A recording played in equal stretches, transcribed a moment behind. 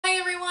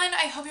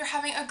I hope you're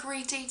having a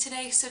great day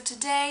today. So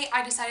today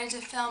I decided to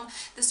film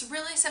this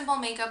really simple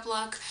makeup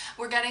look.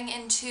 We're getting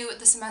into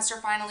the semester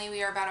finally.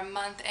 We are about a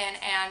month in,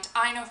 and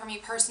I know for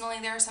me personally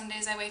there are some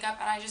days I wake up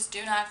and I just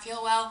do not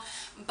feel well,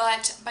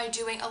 but by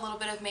doing a little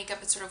bit of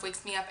makeup it sort of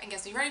wakes me up and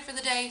gets me ready for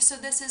the day. So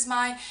this is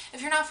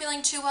if you're not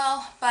feeling too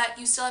well but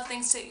you still have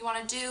things that you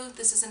want to do,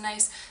 this is a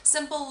nice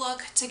simple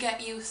look to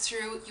get you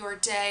through your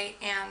day,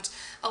 and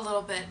a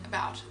little bit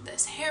about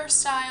this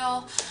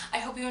hairstyle. I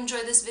hope you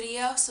enjoyed this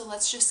video, so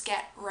let's just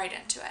get right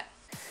into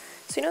it.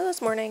 So you know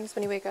those mornings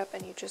when you wake up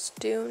and you just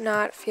do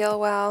not feel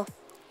well?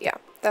 Yeah,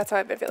 that's how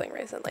I've been feeling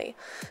recently.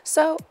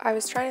 So I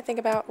was trying to think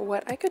about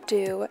what I could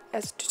do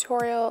as a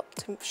tutorial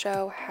to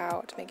show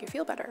how to make you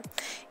feel better.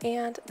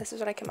 And this is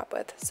what I came up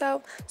with.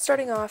 So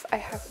starting off, I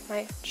have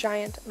my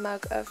giant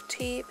mug of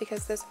tea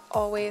because this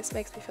always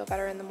makes me feel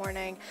better in the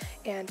morning.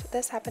 And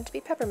this happened to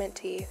be peppermint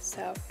tea,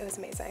 so it was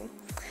amazing.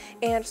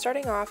 And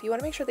starting off, you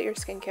want to make sure that your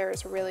skincare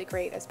is really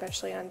great,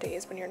 especially on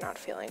days when you're not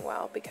feeling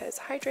well, because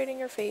hydrating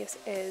your face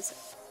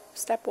is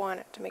step one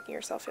to making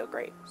yourself feel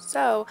great.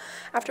 So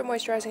after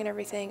moisturizing and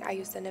everything, I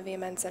use the Nivea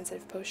Men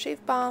Sensitive Post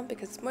Shave Balm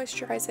because it's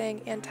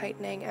moisturizing and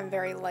tightening and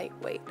very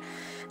lightweight.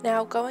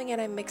 Now going in,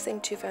 I'm mixing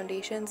two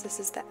foundations. This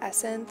is the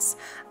Essence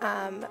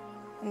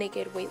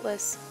Naked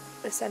Weightless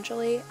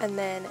essentially, and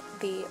then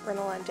the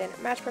Rimmel London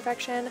Match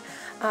Perfection.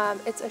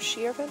 It's a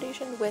sheer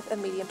foundation with a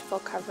medium to full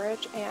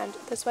coverage, and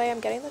this way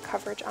I'm getting the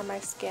coverage on my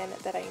skin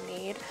that I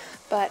need,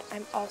 but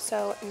I'm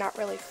also not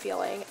really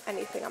feeling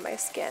anything on my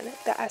skin.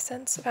 The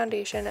Essence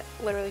foundation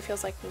literally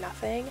feels like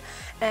nothing,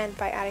 and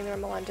by adding the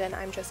Rimmel London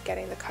I'm just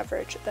getting the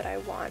coverage that I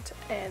want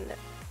and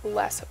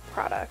less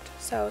product.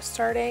 So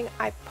starting,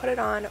 I put it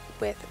on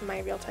with my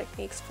Real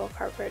Techniques full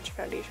coverage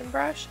foundation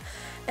brush,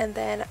 and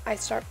then I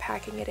start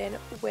packing it in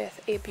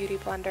with a beauty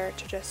blender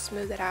to just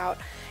smooth it out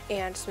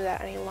and smooth out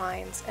any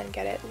lines and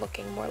get it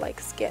looking more like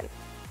skin.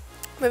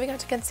 Moving on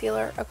to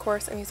concealer, of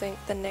course I'm using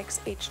the NYX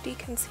HD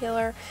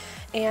concealer,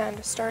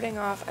 and starting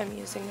off I'm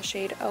using the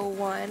shade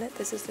 01.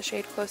 This is the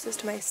shade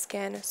closest to my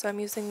skin, so I'm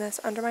using this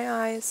under my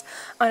eyes,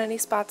 on any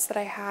spots that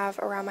I have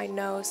around my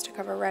nose to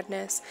cover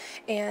redness,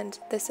 and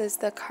this is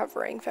the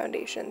covering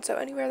foundation. So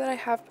anywhere that I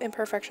have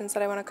imperfections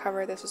that I want to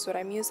cover, this is what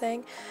I'm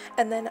using.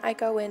 And then I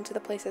go into the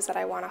places that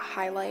I want to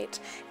highlight,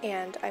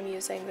 and I'm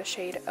using the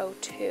shade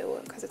 02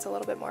 because it's a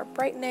little bit more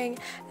brightening,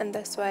 and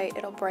this way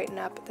it'll brighten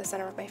up the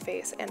center of my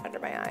face and under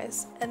my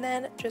eyes. And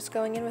then just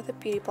going in with a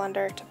beauty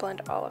blender to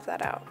blend all of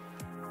that out.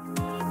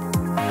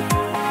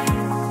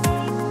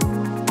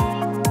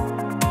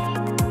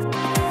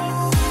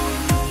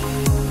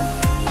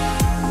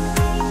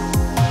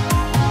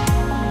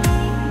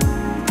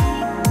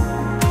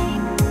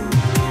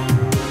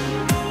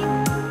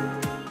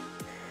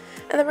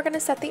 And then we're going to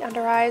set the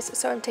under eyes.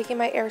 So I'm taking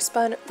my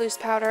Airspun loose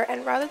powder,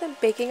 and rather than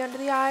baking under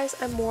the eyes,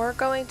 I'm more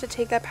going to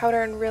take that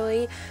powder and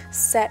really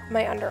set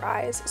my under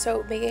eyes.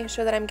 So making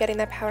sure that I'm getting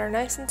that powder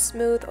nice and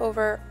smooth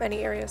over any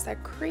areas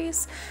that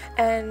crease,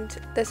 and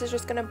this is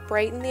just going to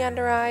brighten the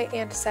under eye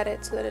and set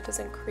it so that it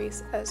doesn't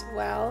crease as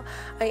well.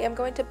 I am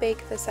going to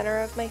bake the center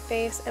of my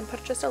face and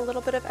put just a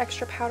little bit of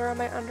extra powder on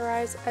my under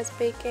eyes as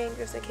baking,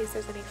 just in case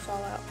there's any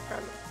fallout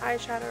from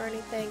eyeshadow or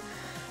anything.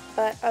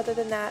 But other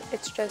than that,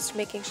 it's just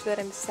making sure that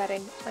I'm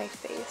setting my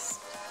face.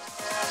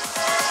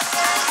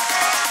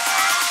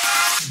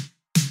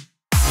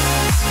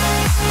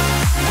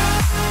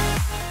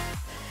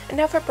 And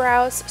now for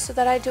brows, so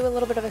that I do a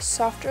little bit of a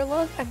softer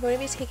look, I'm going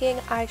to be taking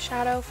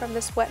eyeshadow from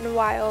this Wet n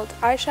Wild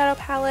eyeshadow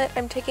palette.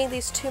 I'm taking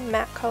these two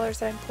matte colors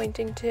that I'm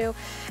pointing to,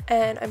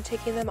 and I'm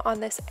taking them on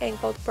this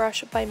angled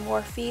brush by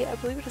Morphe. I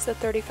believe it is a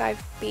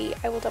 35B.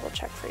 I will double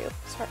check for you.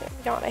 Sorry,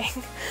 I'm yawning.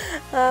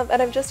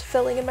 And I'm just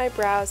filling in my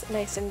brows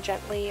nice and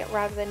gently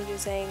rather than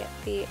using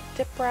the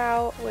dip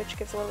brow, which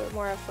gives a little bit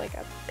more of like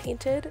a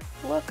painted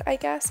look, I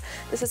guess.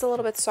 This is a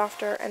little bit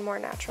softer and more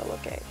natural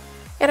looking.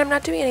 And I'm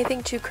not doing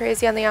anything too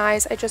crazy on the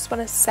eyes. I just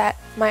want to set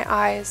my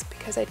eyes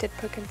because I did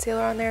put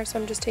concealer on there. So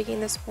I'm just taking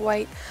this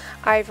white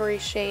ivory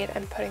shade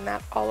and putting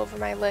that all over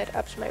my lid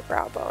up to my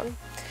brow bone.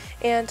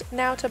 And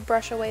now to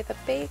brush away the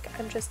bake,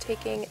 I'm just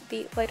taking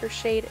the lighter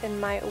shade in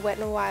my Wet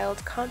n Wild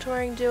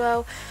contouring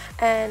duo,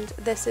 and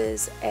this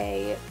is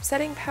a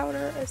setting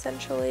powder,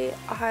 essentially,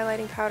 a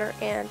highlighting powder,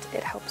 and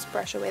it helps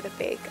brush away the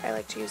bake. I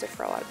like to use it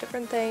for a lot of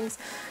different things.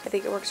 I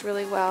think it works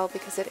really well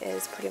because it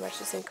is pretty much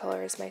the same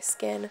color as my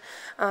skin.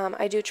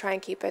 I do try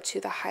and keep it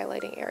to the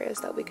highlighting areas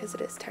though, because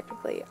it is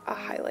technically a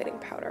highlighting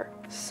powder,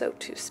 so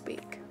to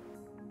speak.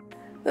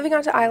 Moving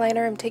on to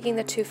eyeliner, I'm taking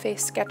the Too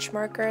Faced sketch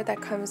marker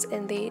that comes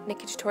in the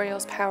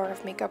NikkieTutorials Power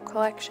of Makeup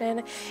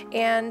collection,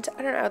 and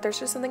I don't know, there's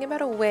just something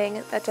about a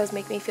wing that does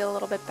make me feel a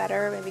little bit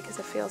better, maybe because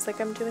it feels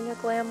like I'm doing a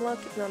glam look,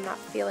 even though I'm not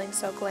feeling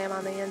so glam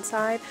on the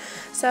inside.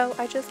 So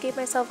I just gave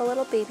myself a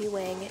little baby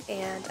wing,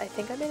 and I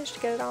think I managed to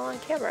get it all on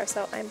camera,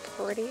 so I'm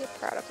pretty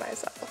proud of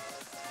myself.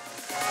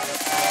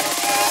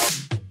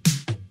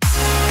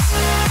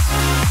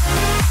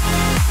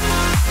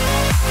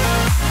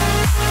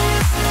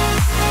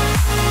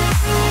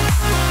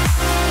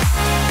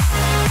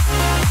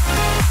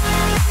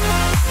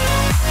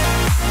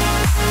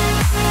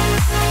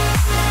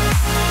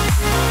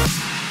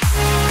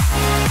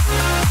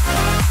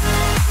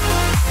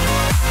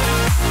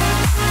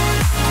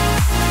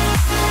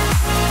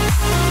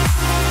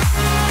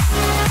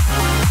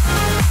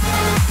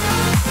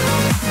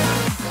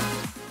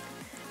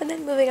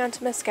 then moving on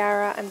to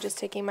mascara, I'm just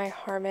taking my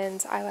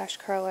Harmon's eyelash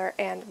curler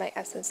and my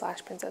Essence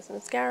Lash Princess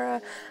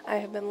mascara. I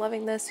have been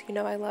loving this. You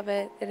know I love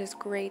it. It is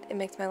great. It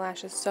makes my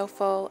lashes so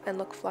full and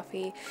look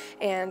fluffy,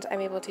 and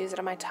I'm able to use it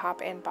on my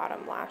top and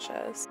bottom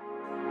lashes.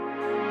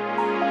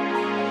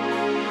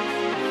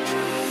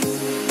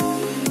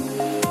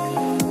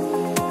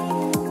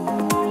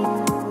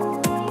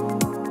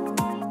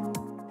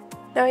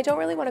 Now I don't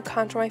really want to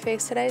contour my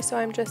face today, so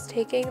I'm just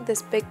taking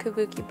this big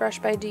Kabuki brush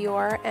by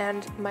Dior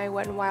and my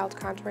Wet n Wild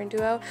contouring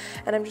duo,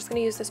 and I'm just going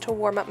to use this to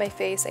warm up my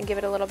face and give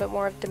it a little bit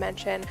more of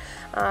dimension.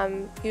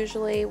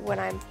 Usually when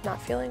I'm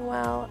not feeling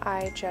well,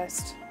 I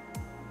just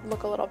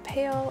look a little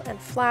pale and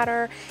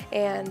flatter,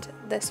 and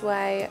this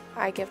way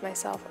I give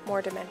myself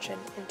more dimension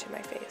into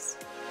my face.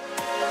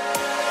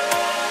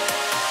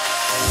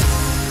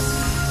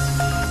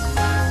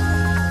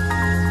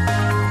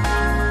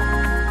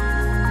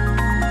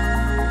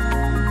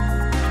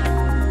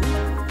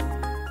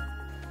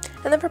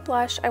 And then for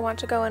blush, I want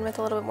to go in with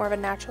a little bit more of a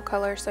natural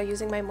color, so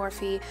using my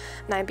Morphe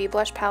 9B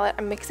blush palette,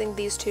 I'm mixing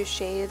these two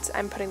shades.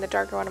 I'm putting the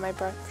darker one on my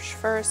brush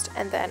first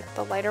and then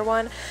the lighter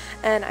one,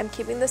 and I'm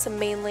keeping this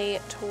mainly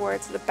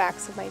towards the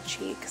backs of my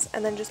cheeks,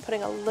 and then just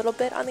putting a little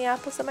bit on the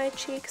apples of my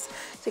cheeks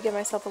to give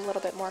myself a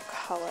little bit more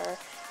color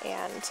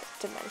and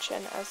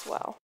dimension as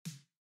well.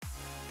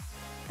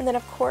 And then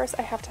of course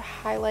I have to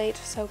highlight,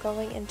 so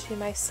going into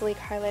my Sleek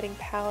highlighting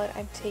palette,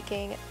 I'm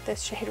taking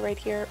this shade right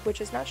here,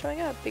 which is not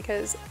showing up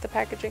because the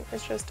packaging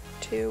is just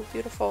too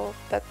beautiful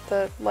that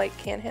the light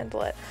can't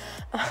handle it.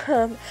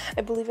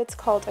 I believe it's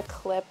called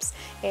Eclipse,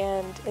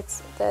 and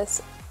it's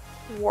this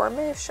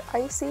warmish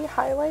icy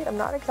highlight. I'm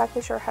not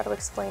exactly sure how to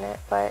explain it,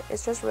 but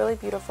it's just really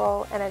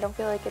beautiful, and I don't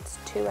feel like it's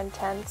too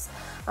intense.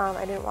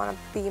 I didn't want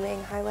a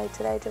beaming highlight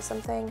today, just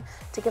something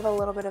to give a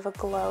little bit of a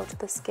glow to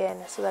the skin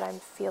so that I'm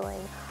feeling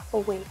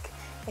awake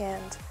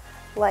and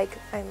like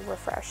I'm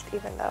refreshed,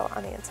 even though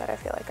on the inside I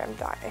feel like I'm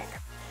dying.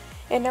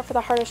 And now for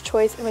the hardest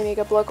choice in my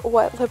makeup look,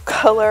 what lip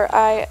color?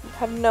 I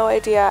have no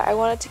idea. I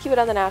wanted to keep it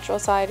on the natural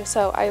side,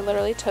 so I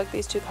literally took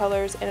these two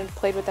colors and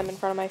played with them in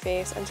front of my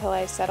face until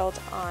I settled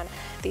on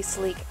the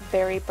Sleek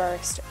Berry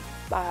Burst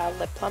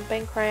lip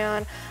plumping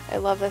crayon. I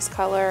love this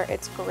color.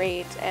 It's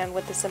great, and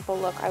with the simple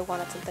look, I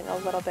wanted something a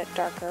little bit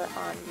darker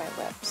on my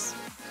lips.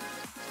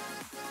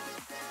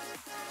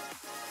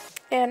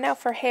 And now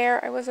for hair,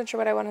 I wasn't sure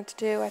what I wanted to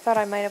do. I thought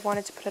I might have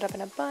wanted to put it up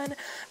in a bun,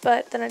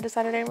 but then I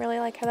decided I didn't really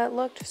like how that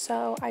looked,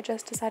 so I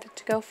just decided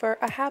to go for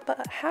a half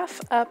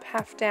up,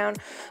 half down,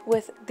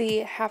 with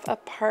the half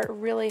up part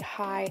really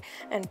high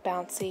and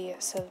bouncy,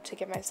 so to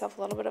give myself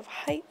a little bit of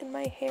height in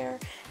my hair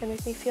and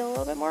make me feel a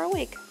little bit more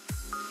awake.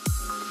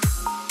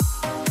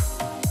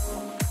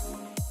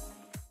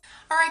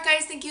 Alright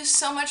guys, thank you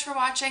so much for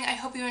watching. I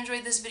hope you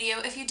enjoyed this video.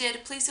 If you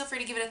did, please feel free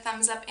to give it a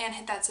thumbs up and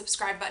hit that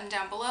subscribe button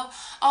down below.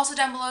 Also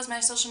down below is my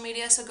social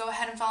media, so go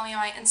ahead and follow me on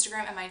my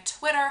Instagram and my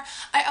Twitter.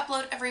 I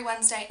upload every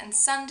Wednesday and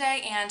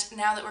Sunday, and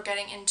now that we're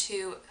getting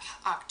into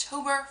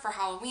October for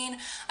Halloween,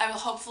 I will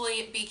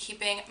hopefully be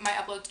keeping my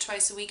uploads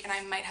twice a week, and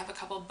I might have a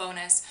couple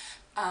bonus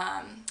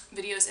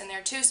videos in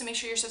there too, so make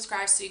sure you're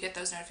subscribed so you get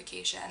those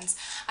notifications.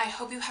 I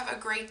hope you have a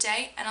great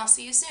day, and I'll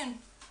see you soon.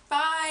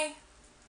 Bye!